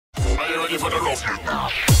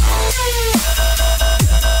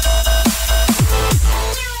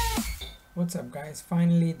What's up guys,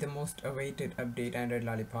 finally the most awaited update Android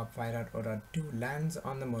Lollipop 5.0.2 lands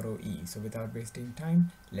on the Moto E. So without wasting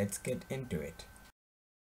time, let's get into it.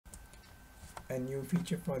 A new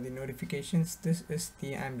feature for the notifications. This is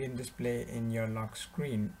the ambient display in your lock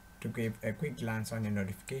screen to give a quick glance on your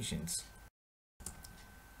notifications.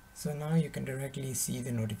 So now you can directly see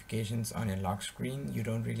the notifications on your lock screen. You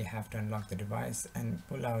don't really have to unlock the device and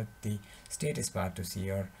pull out the status bar to see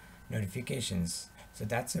your notifications. So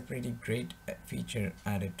that's a pretty great feature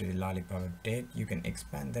added to the Lollipop update. You can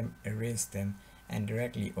expand them, erase them, and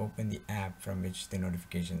directly open the app from which the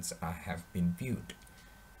notifications have been viewed.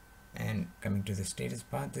 And coming to the status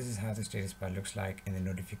bar, this is how the status bar looks like in the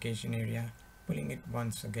notification area. Pulling it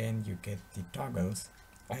once again, you get the toggles,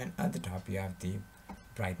 and at the top you have the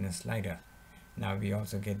brightness slider. Now we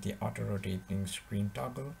also get the auto rotating screen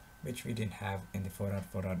toggle, which we didn't have in the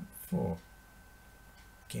 4.4.4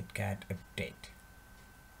 KitKat update.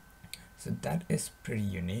 So that is pretty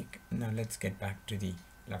unique. Now let's get back to the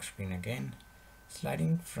lock screen again.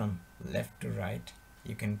 Sliding from left to right,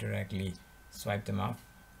 you can directly swipe them off,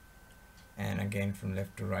 and again from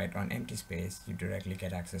left to right on empty space you directly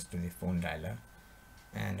get access to the phone dialer.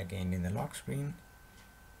 And again in the lock screen,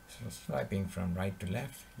 so swiping from right to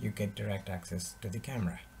left, you get direct access to the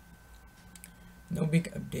camera. No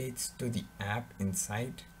big updates to the app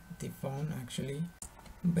inside the phone actually.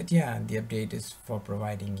 But yeah, the update is for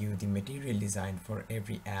providing you the material design for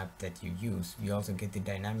every app that you use. We also get the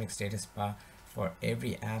dynamic status bar for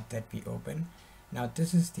every app that we open. Now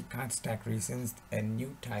this is the card stack recents, a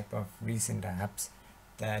new type of recent apps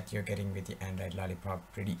that you're getting with the Android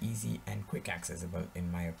Lollipop. Pretty easy and quick accessible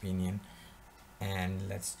in my opinion. And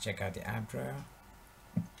let's check out the app drawer.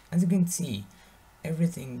 As you can see,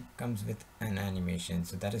 everything comes with an animation,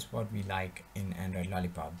 so that is what we like in Android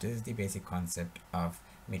Lollipop. This is the basic concept of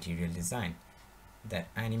material design, that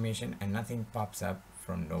animation and nothing pops up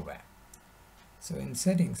from nowhere. So in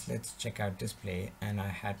settings, let's check out display, and I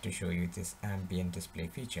had to show you this ambient display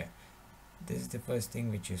feature. This is the first thing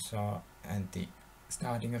which you saw at the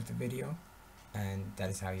starting of the video, and that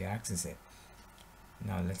is how you access it.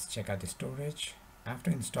 Now let's check out the storage. After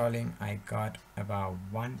installing, I got about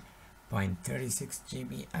 1.36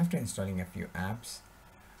 GB after installing a few apps.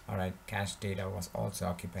 Alright, cache data was also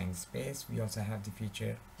occupying space. We also have the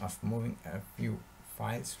feature of moving a few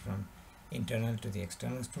files from internal to the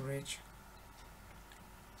external storage,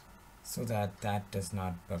 so that does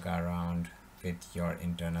not bug around with your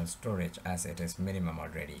internal storage, as it is minimum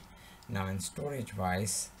already. Now in storage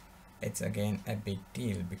wise, it's again a big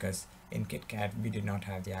deal, because in KitKat we did not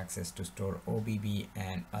have the access to store OBB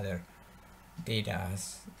and other data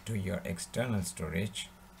to your external storage,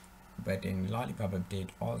 but in Lollipop update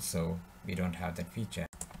also we don't have that feature.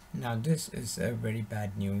 Now this is a very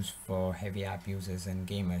bad news for heavy app users and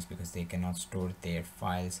gamers, because they cannot store their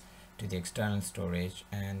files to the external storage,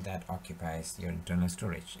 and that occupies your internal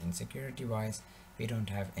storage. In security wise, we don't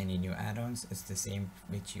have any new add-ons. It's the same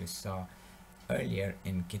which you saw earlier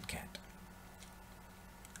in KitKat.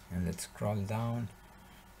 And let's scroll down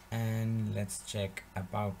and let's check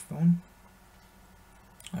about phone.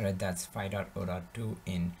 Alright, that's 5.0.2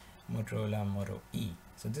 in Motorola Moto E.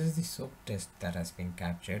 So this is the soak test that has been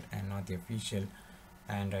captured, and not the official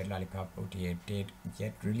Android Lollipop OTA update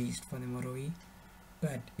yet released for the Moto E.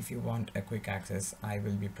 But if you want a quick access, I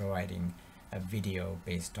will be providing a video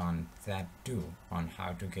based on that too, on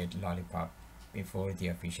how to get Lollipop before the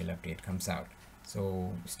official update comes out.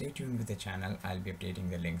 So stay tuned with the channel. I'll be updating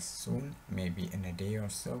the links soon, maybe in a day or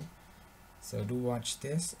so. So do watch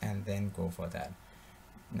this and then go for that.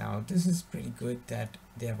 Now this is pretty good that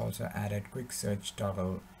they have also added quick search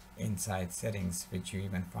toggle inside settings, which you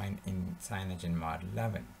even find in CyanogenMod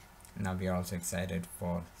 11. Now we are also excited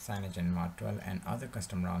for CyanogenMod 12 and other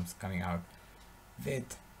custom ROMs coming out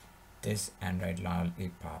with this Android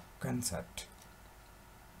Lollipop concept.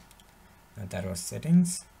 Now that was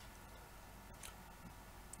settings.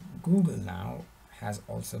 Google now has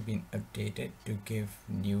also been updated to give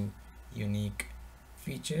new unique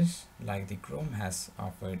features, like the Chrome has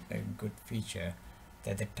offered a good feature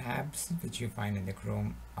that the tabs which you find in the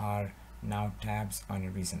Chrome are now tabs on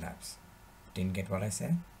your recent apps. Didn't get what I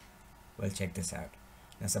said? Well, check this out.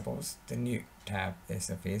 Now suppose the new tab is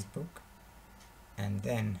a Facebook, and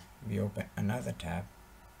then we open another tab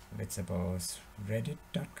with suppose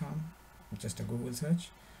reddit.com, just a Google search.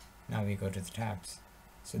 Now we go to the tabs.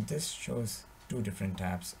 So this shows two different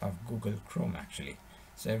tabs of Google Chrome actually.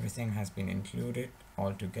 So everything has been included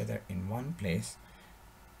all together in one place,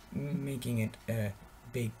 making it a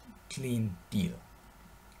big clean deal.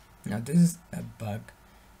 Now this is a bug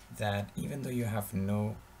that even though you have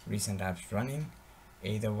no recent apps running,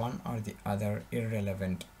 either one or the other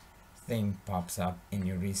irrelevant thing pops up in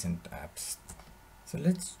your recent apps. So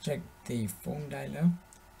let's check the phone dialer.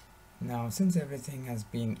 Now since everything has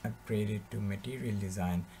been upgraded to material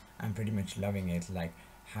design, I'm pretty much loving it, like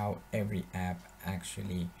how every app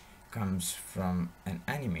actually comes from an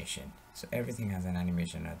animation. So everything has an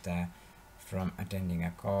animation out there, from attending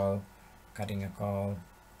a call, cutting a call,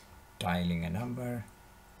 dialing a number.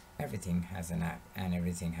 Everything has an app and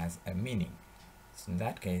everything has a meaning. So in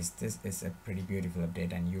that case, this is a pretty beautiful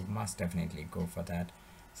update and you must definitely go for that.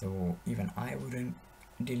 So even I wouldn't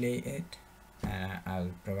delay it. I'll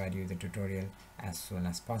provide you the tutorial as soon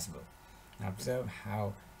as possible. Now observe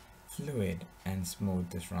how fluid and smooth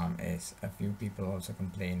this ROM is. A few people also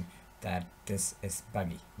complain that this is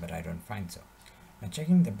buggy, but I don't find so. Now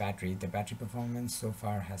checking the battery performance so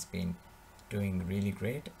far has been doing really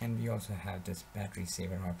great, and we also have this battery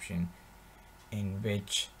saver option in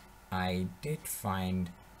which I did find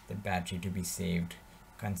the battery to be saved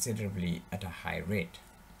considerably at a high rate,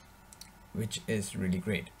 which is really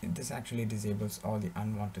great. This actually disables all the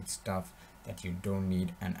unwanted stuff that you don't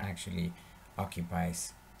need and actually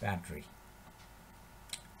occupies battery.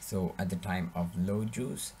 So at the time of low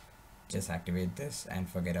juice, just activate this and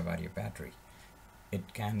forget about your battery.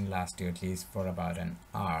 It can last you at least for about an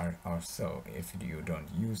hour or so if you don't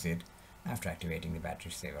use it after activating the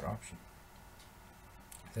battery saver option.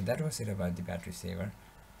 So that was it about the battery saver.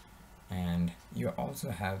 And you also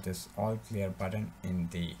have this all clear button in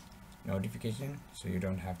the notification, so you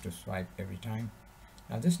don't have to swipe every time.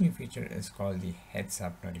 Now this new feature is called the heads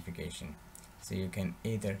up notification. So you can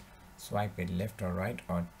either swipe it left or right,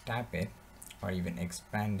 or tap it, or even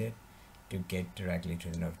expand it to get directly to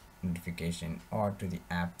the notification or to the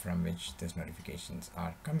app from which these notifications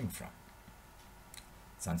are coming from.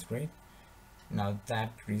 Sounds great. Now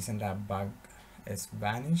that recent app bug is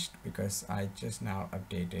vanished because I just now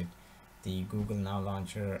updated the Google Now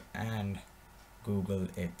launcher and Google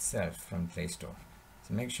itself from Play Store.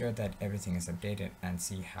 So make sure that everything is updated and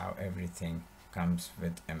see how everything comes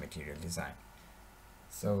with a material design.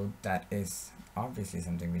 So that is obviously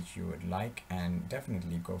something which you would like, and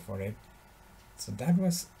definitely go for it. So that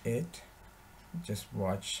was it. Just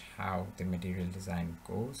watch how the material design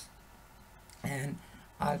goes, and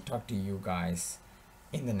I'll talk to you guys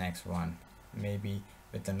in the next one, maybe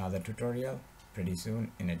with another tutorial pretty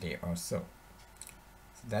soon in a day or so.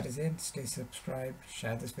 So that is it. Stay subscribed,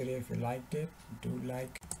 share this video if you liked it, do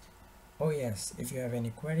like. Oh yes, if you have any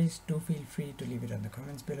queries, do feel free to leave it in the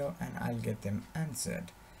comments below and I'll get them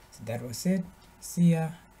answered. So that was it. See ya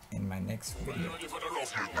in my next video.